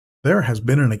There has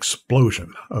been an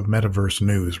explosion of metaverse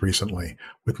news recently,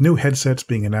 with new headsets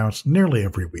being announced nearly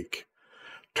every week.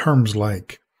 Terms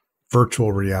like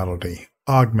virtual reality,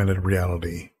 augmented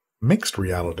reality, mixed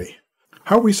reality.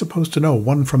 How are we supposed to know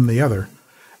one from the other,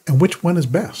 and which one is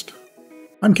best?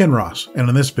 I'm Ken Ross, and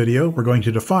in this video we're going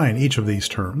to define each of these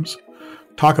terms,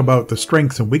 talk about the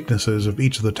strengths and weaknesses of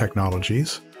each of the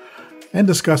technologies, and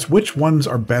discuss which ones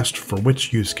are best for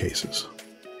which use cases.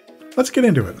 Let's get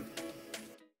into it.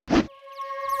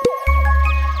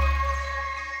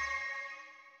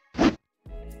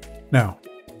 Now,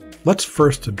 let's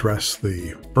first address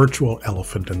the virtual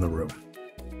elephant in the room.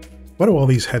 What do all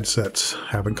these headsets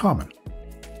have in common?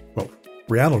 Well,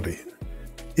 reality.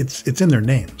 It's in their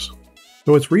names.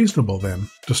 So it's reasonable then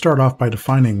to start off by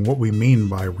defining what we mean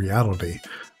by reality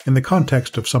in the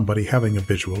context of somebody having a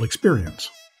visual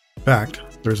experience. In fact,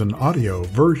 there's an audio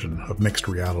version of mixed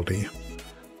reality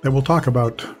that we'll talk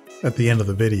about at the end of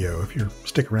the video if you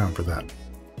stick around for that.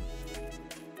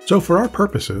 So for our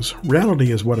purposes,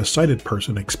 reality is what a sighted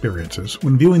person experiences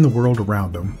when viewing the world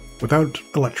around them without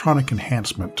electronic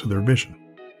enhancement to their vision.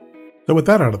 So with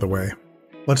that out of the way,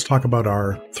 let's talk about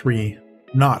our three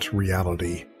not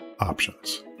reality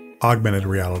options: augmented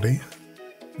reality,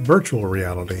 virtual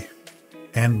reality,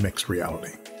 and mixed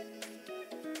reality.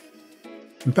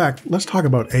 In fact, let's talk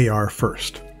about AR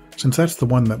first, since that's the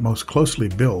one that most closely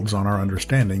builds on our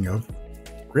understanding of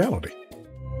reality.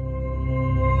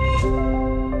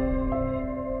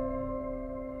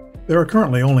 There are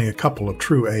currently only a couple of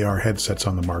true AR headsets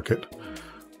on the market,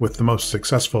 with the most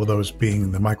successful of those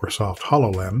being the Microsoft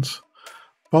HoloLens,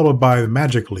 followed by the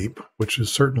Magic Leap, which is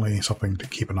certainly something to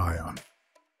keep an eye on.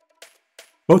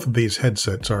 Both of these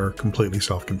headsets are completely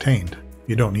self-contained.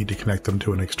 You don't need to connect them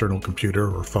to an external computer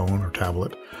or phone or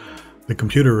tablet. The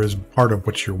computer is part of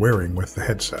what you're wearing with the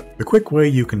headset. The quick way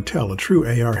you can tell a true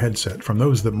AR headset from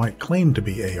those that might claim to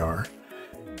be AR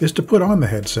is to put on the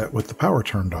headset with the power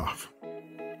turned off.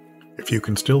 If you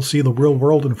can still see the real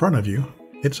world in front of you,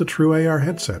 it's a true AR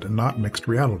headset and not mixed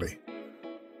reality,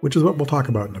 which is what we'll talk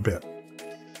about in a bit.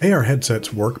 AR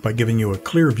headsets work by giving you a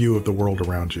clear view of the world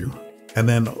around you, and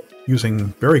then using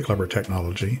very clever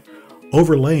technology,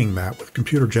 overlaying that with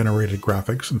computer-generated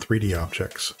graphics and 3D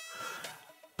objects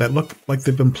that look like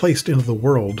they've been placed into the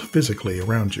world physically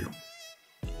around you.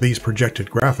 These projected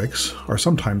graphics are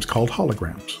sometimes called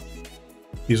holograms.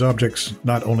 These objects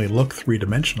not only look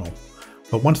three-dimensional,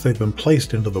 but once they've been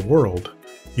placed into the world,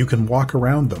 you can walk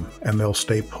around them and they'll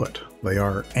stay put. They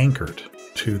are anchored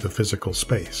to the physical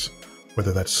space,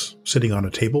 whether that's sitting on a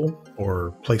table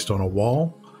or placed on a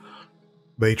wall.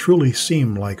 They truly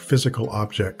seem like physical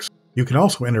objects. You can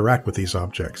also interact with these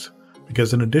objects,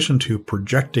 because in addition to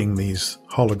projecting these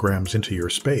holograms into your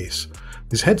space,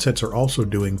 these headsets are also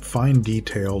doing fine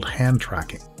detailed hand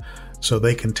tracking, so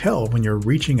they can tell when you're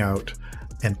reaching out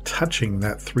and touching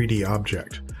that 3D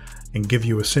object, and give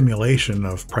you a simulation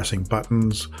of pressing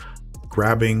buttons,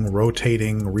 grabbing,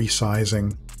 rotating,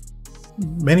 resizing,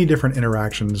 many different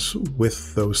interactions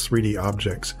with those 3D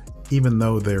objects, even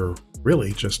though they're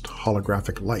really just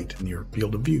holographic light in your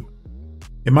field of view.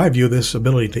 In my view, this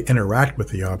ability to interact with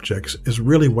the objects is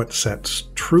really what sets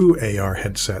true AR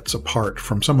headsets apart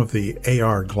from some of the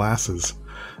AR glasses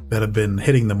that have been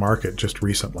hitting the market just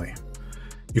recently.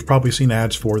 You've probably seen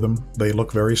ads for them. They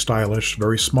look very stylish,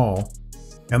 very small,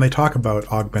 and they talk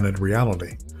about augmented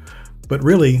reality. But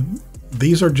really,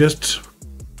 these are just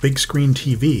big screen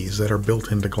TVs that are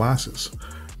built into glasses.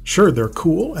 Sure, they're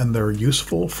cool and they're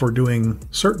useful for doing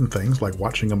certain things like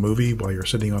watching a movie while you're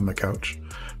sitting on the couch,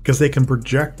 because they can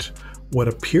project what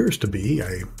appears to be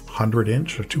a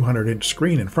 100-inch or 200-inch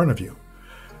screen in front of you.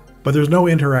 But there's no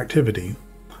interactivity,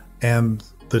 and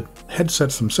the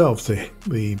headsets themselves,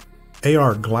 the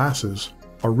AR glasses,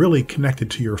 are really connected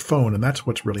to your phone, and that's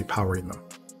what's really powering them.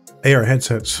 AR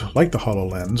headsets like the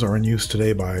HoloLens are in use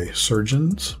today by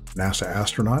surgeons, NASA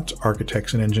astronauts,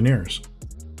 architects, and engineers.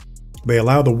 They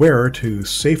allow the wearer to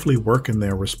safely work in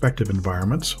their respective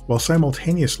environments while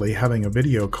simultaneously having a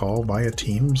video call via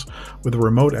Teams with a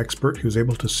remote expert who's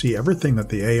able to see everything that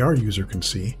the AR user can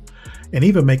see, and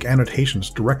even make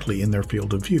annotations directly in their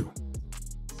field of view.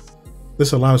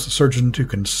 This allows the surgeon to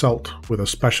consult with a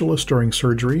specialist during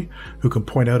surgery who can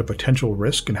point out a potential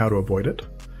risk and how to avoid it.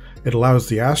 It allows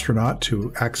the astronaut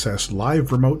to access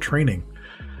live remote training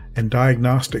and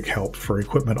diagnostic help for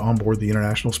equipment on board the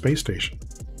International Space Station.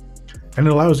 And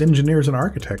it allows engineers and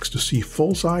architects to see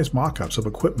full-size mock-ups of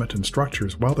equipment and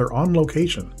structures while they're on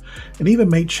location, and even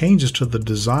make changes to the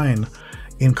design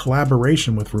in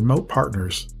collaboration with remote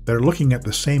partners that are looking at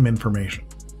the same information.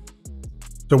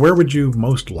 So where would you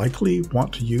most likely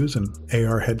want to use an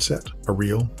AR headset, a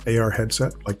real AR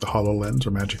headset like the HoloLens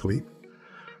or Magic Leap?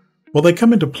 Well, they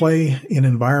come into play in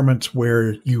environments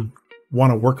where you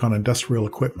want to work on industrial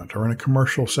equipment or in a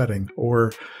commercial setting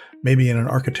or maybe in an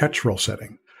architectural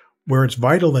setting, where it's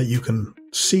vital that you can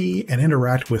see and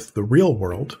interact with the real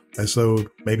world as though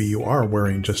maybe you are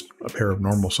wearing just a pair of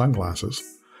normal sunglasses,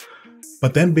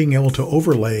 but then being able to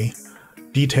overlay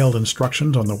detailed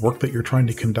instructions on the work that you're trying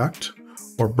to conduct,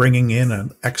 or bringing in an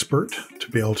expert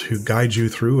to be able to guide you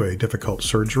through a difficult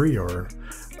surgery or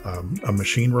a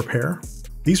machine repair.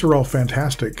 These are all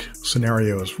fantastic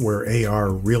scenarios where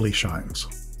AR really shines.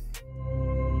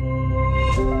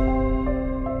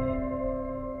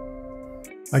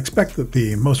 I expect that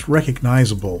the most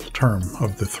recognizable term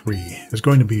of the three is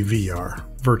going to be VR,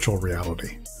 virtual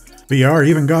reality. VR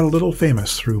even got a little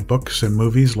famous through books and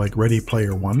movies like Ready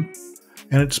Player One,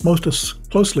 and it's most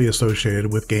closely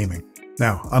associated with gaming.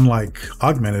 Now, unlike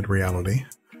augmented reality,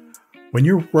 when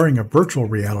you're wearing a virtual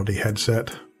reality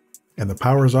headset and the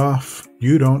power's off,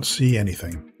 you don't see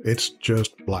anything. It's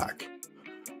just black.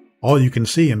 All you can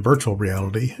see in virtual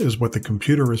reality is what the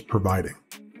computer is providing.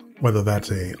 Whether that's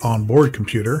an onboard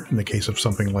computer, in the case of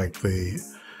something like the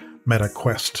Meta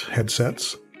Quest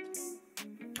headsets,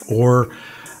 or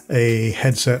a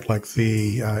headset like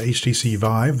the HTC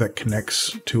Vive that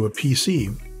connects to a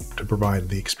PC to provide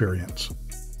the experience.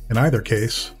 In either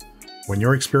case, when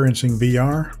you're experiencing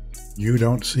VR, you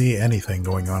don't see anything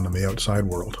going on in the outside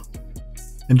world.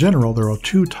 In general, there are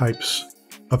two types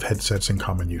of headsets in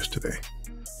common use today.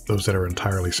 Those that are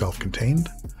entirely self-contained,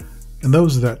 and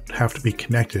those that have to be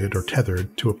connected or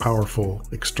tethered to a powerful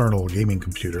external gaming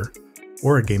computer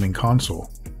or a gaming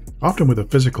console, often with a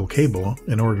physical cable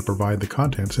in order to provide the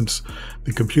content, since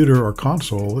the computer or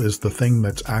console is the thing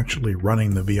that's actually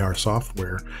running the VR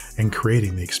software and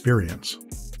creating the experience.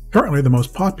 Currently, the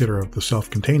most popular of the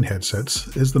self-contained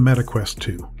headsets is the Meta Quest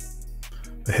 2.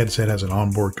 The headset has an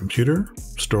onboard computer,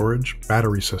 storage,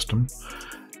 battery system,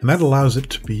 and that allows it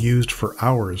to be used for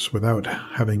hours without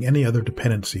having any other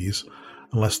dependencies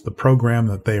unless the program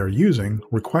that they are using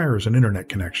requires an internet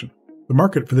connection. The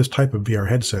market for this type of VR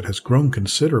headset has grown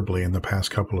considerably in the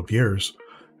past couple of years,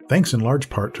 thanks in large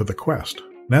part to the Quest.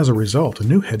 And as a result, a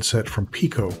new headset from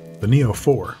Pico, the Neo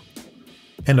 4,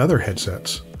 and other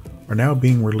headsets are now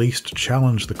being released to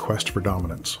challenge the quest for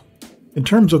dominance. In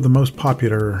terms of the most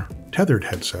popular tethered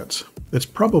headsets, it's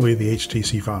probably the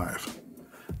HTC Vive.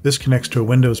 This connects to a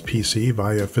Windows PC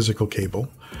via a physical cable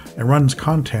and runs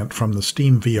content from the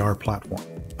Steam VR platform.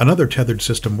 Another tethered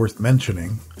system worth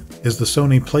mentioning is the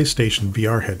Sony PlayStation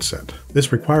VR headset.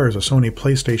 This requires a Sony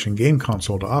PlayStation game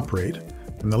console to operate,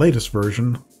 and the latest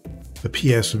version, the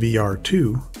PSVR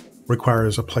 2,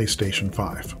 requires a PlayStation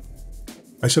 5.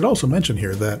 I should also mention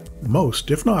here that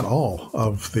most, if not all,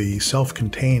 of the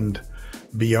self-contained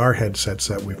VR headsets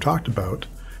that we've talked about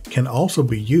can also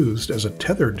be used as a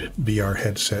tethered VR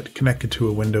headset connected to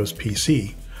a Windows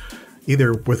PC,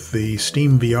 either with the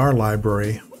Steam VR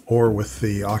library or with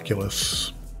the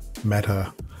Oculus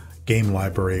Meta game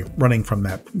library running from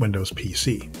that Windows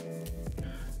PC.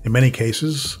 In many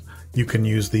cases, you can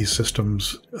use these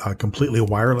systems completely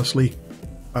wirelessly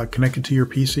connected to your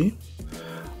PC,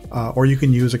 or you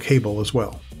can use a cable as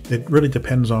well. It really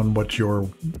depends on what your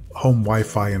home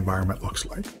Wi-Fi environment looks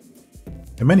like.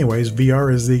 In many ways,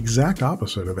 VR is the exact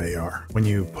opposite of AR. When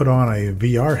you put on a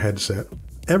VR headset,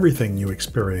 everything you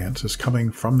experience is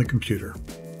coming from the computer,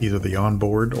 either the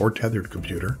onboard or tethered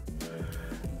computer.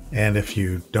 And if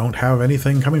you don't have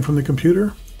anything coming from the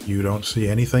computer, you don't see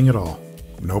anything at all.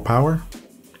 No power,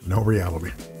 no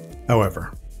reality.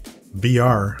 However,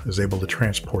 VR is able to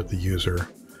transport the user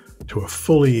to a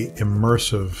fully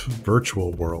immersive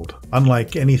virtual world,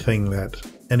 unlike anything that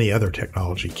any other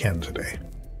technology can today.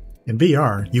 In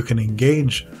VR, you can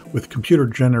engage with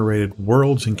computer-generated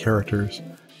worlds and characters,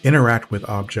 interact with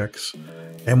objects,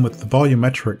 and with the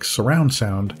volumetric surround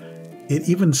sound, it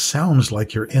even sounds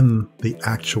like you're in the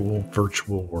actual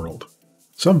virtual world.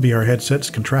 Some VR headsets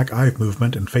can track eye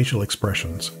movement and facial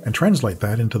expressions, and translate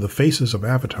that into the faces of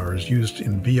avatars used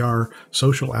in VR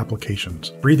social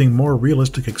applications, breathing more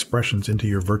realistic expressions into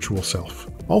your virtual self.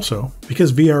 Also,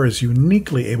 because VR is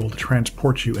uniquely able to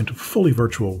transport you into fully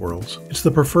virtual worlds, it's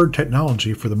the preferred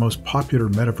technology for the most popular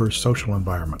metaverse social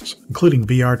environments, including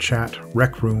VR Chat,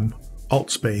 Rec Room,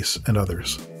 AltSpace, and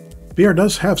others. VR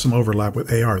does have some overlap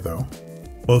with AR though.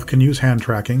 Both can use hand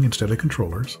tracking instead of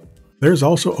controllers. There's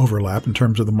also overlap in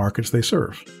terms of the markets they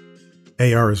serve.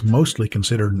 AR is mostly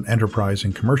considered an enterprise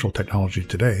and commercial technology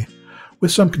today,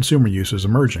 with some consumer uses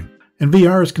emerging. And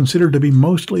VR is considered to be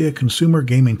mostly a consumer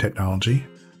gaming technology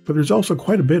but there's also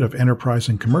quite a bit of enterprise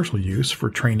and commercial use for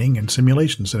training and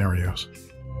simulation scenarios.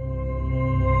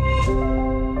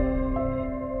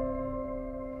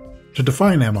 To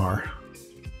define MR,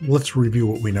 let's review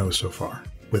what we know so far.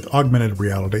 With augmented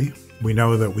reality, we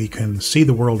know that we can see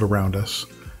the world around us,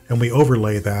 and we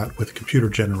overlay that with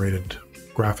computer-generated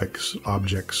graphics,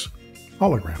 objects,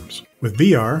 holograms. With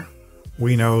VR,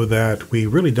 we know that we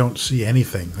really don't see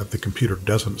anything that the computer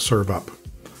doesn't serve up.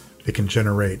 It can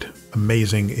generate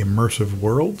amazing immersive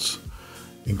worlds,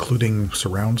 including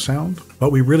surround sound,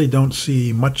 but we really don't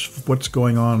see much of what's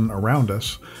going on around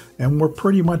us, and we're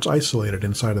pretty much isolated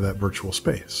inside of that virtual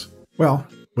space. Well,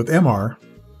 with MR,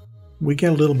 we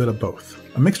get a little bit of both.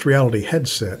 A mixed reality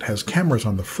headset has cameras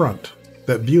on the front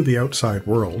that view the outside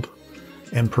world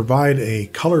and provide a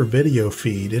color video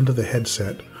feed into the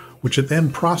headset, which it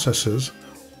then processes,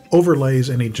 overlays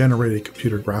any generated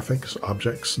computer graphics,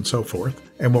 objects, and so forth,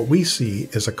 and what we see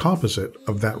is a composite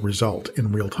of that result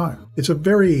in real time. It's a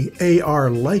very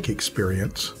AR-like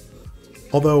experience,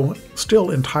 although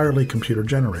still entirely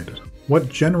computer-generated. What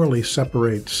generally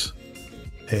separates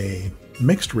a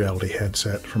mixed reality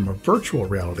headset from a virtual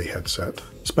reality headset,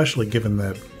 especially given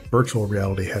that virtual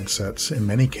reality headsets in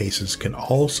many cases can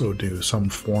also do some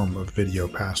form of video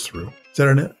pass-through, is that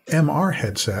an MR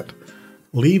headset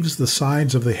leaves the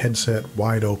sides of the headset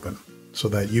wide open so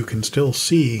that you can still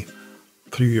see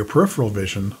through your peripheral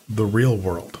vision the real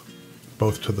world,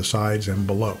 both to the sides and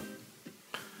below.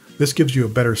 This gives you a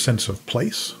better sense of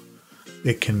place,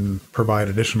 it can provide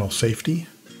additional safety,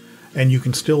 and you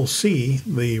can still see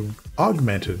the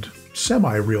augmented,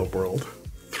 semi-real world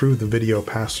through the video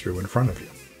pass-through in front of you.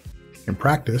 In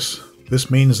practice,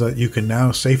 this means that you can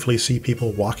now safely see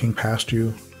people walking past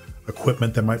you,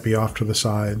 equipment that might be off to the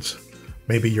sides,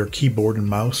 maybe your keyboard and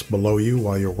mouse below you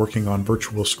while you're working on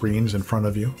virtual screens in front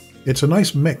of you. It's a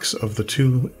nice mix of the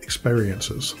two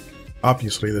experiences.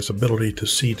 Obviously, this ability to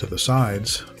see to the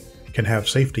sides can have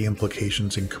safety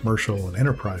implications in commercial and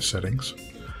enterprise settings,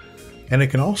 and it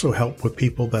can also help with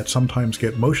people that sometimes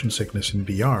get motion sickness in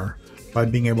VR by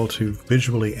being able to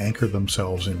visually anchor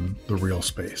themselves in the real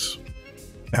space.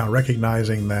 Now,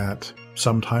 recognizing that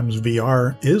sometimes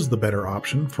VR is the better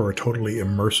option for a totally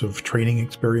immersive training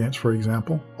experience, for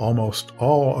example, almost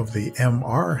all of the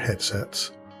MR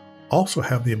headsets also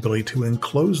have the ability to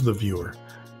enclose the viewer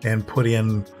and put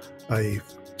in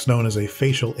it's known as a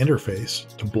facial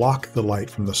interface to block the light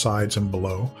from the sides and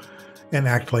below and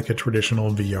act like a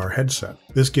traditional VR headset.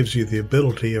 This gives you the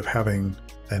ability of having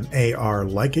an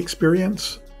AR-like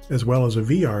experience as well as a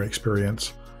VR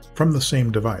experience from the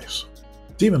same device.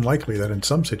 It's even likely that in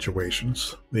some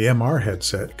situations, the MR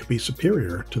headset could be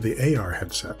superior to the AR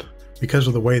headset. Because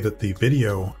of the way that the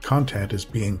video content is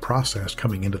being processed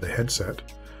coming into the headset,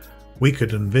 we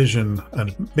could envision a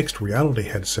mixed reality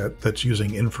headset that's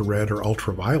using infrared or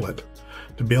ultraviolet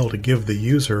to be able to give the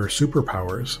user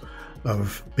superpowers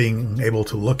of being able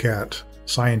to look at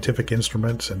scientific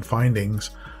instruments and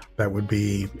findings that would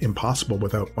be impossible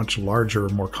without much larger,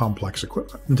 more complex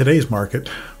equipment. In today's market,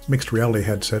 mixed reality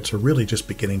headsets are really just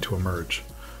beginning to emerge,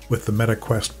 with the Meta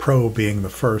Quest Pro being the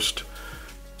first,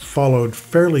 followed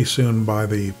fairly soon by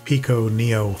the Pico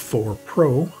Neo 4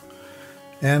 Pro,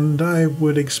 and I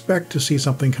would expect to see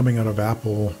something coming out of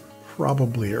Apple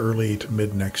probably early to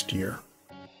mid next year.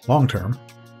 Long term,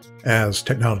 as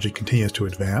technology continues to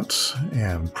advance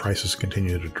and prices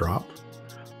continue to drop,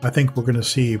 I think we're going to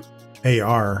see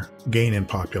AR gain in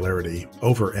popularity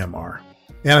over MR.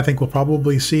 And I think we'll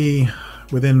probably see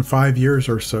within 5 years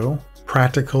or so,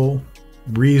 practical,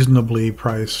 reasonably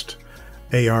priced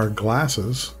AR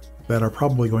glasses that are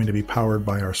probably going to be powered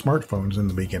by our smartphones in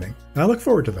the beginning. And I look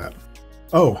forward to that.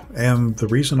 Oh, and the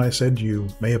reason I said you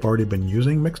may have already been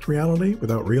using mixed reality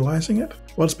without realizing it?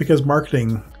 Well, it's because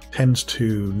marketing tends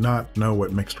to not know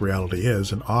what mixed reality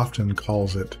is and often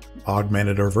calls it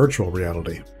augmented or virtual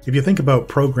reality. If you think about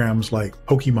programs like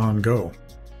Pokemon Go,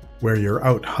 where you're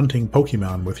out hunting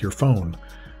Pokemon with your phone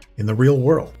in the real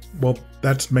world, well,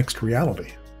 that's mixed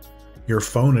reality. Your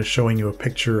phone is showing you a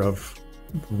picture of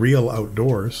real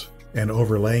outdoors and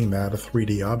overlaying that a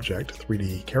 3D object, a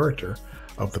 3D character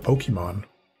of the Pokemon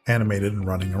animated and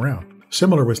running around.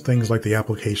 Similar with things like the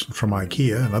application from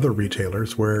IKEA and other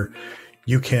retailers where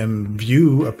you can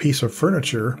view a piece of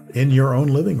furniture in your own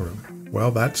living room. Well,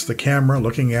 that's the camera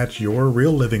looking at your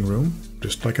real living room,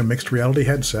 just like a mixed reality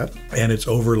headset, and it's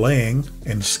overlaying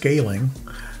and scaling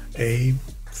a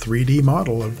 3D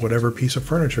model of whatever piece of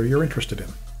furniture you're interested in.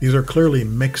 These are clearly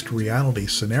mixed reality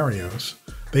scenarios.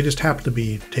 They just happen to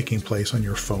be taking place on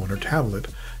your phone or tablet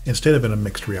instead of in a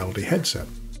mixed reality headset.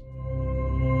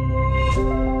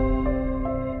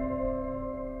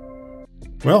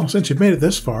 Well, since you've made it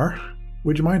this far,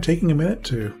 would you mind taking a minute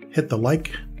to hit the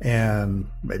like, and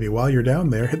maybe while you're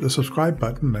down there, hit the subscribe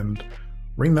button and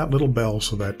ring that little bell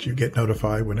so that you get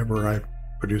notified whenever I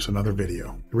produce another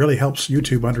video. It really helps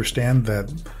YouTube understand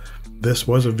that this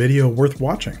was a video worth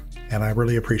watching, and I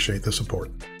really appreciate the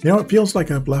support. You know, it feels like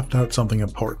I've left out something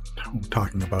important when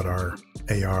talking about our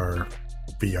AR,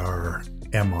 VR,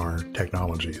 MR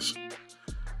technologies.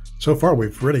 So far,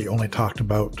 we've really only talked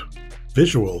about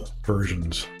visual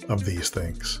versions of these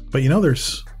things. But you know,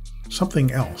 there's something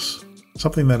else,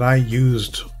 something that I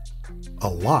used a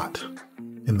lot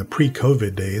in the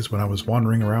pre-COVID days when I was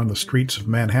wandering around the streets of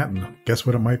Manhattan. Guess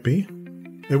what it might be?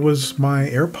 It was my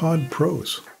AirPod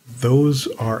Pros. Those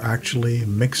are actually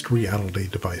mixed reality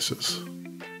devices.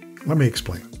 Let me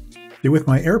explain. With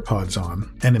my AirPods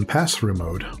on and in pass-through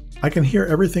mode, I can hear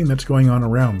everything that's going on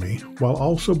around me while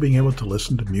also being able to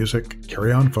listen to music,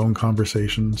 carry on phone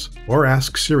conversations, or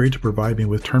ask Siri to provide me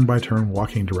with turn-by-turn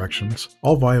walking directions,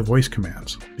 all via voice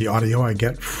commands. The audio I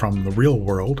get from the real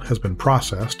world has been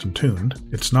processed and tuned.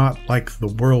 It's not like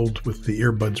the world with the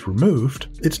earbuds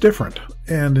removed. It's different,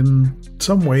 and in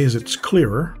some ways it's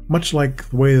clearer, much like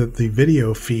the way that the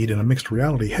video feed in a mixed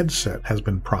reality headset has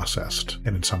been processed,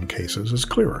 and in some cases is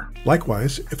clearer.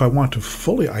 Likewise, if I want to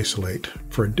fully isolate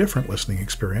for a different listening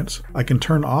experience, I can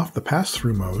turn off the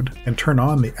pass-through mode and turn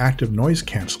on the active noise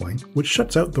cancelling, which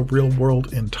shuts out the real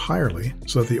world entirely,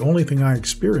 so that the only thing I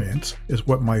experience is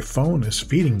what my phone is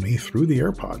feeding me through the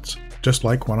AirPods. Just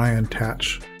like when I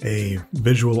attach a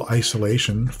visual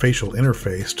isolation facial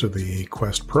interface to the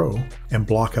Quest Pro and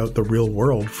block out the real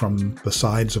world from the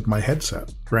sides of my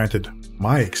headset. Granted,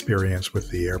 my experience with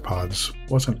the AirPods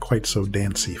wasn't quite so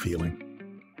dancey feeling.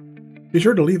 Be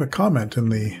sure to leave a comment in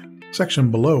the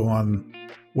section below on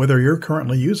whether you're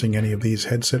currently using any of these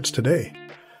headsets today.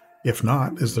 If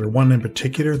not, is there one in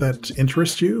particular that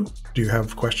interests you? Do you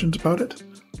have questions about it?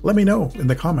 Let me know in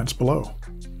the comments below.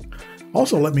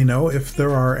 Also, let me know if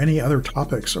there are any other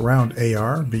topics around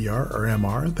AR, VR, or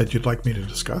MR that you'd like me to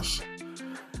discuss,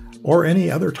 or any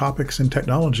other topics in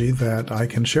technology that I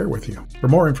can share with you. For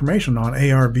more information on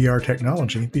AR, VR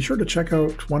technology, be sure to check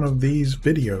out one of these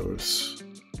videos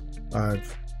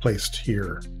I've placed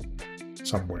here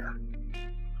somewhere.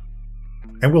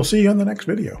 And we'll see you in the next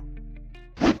video.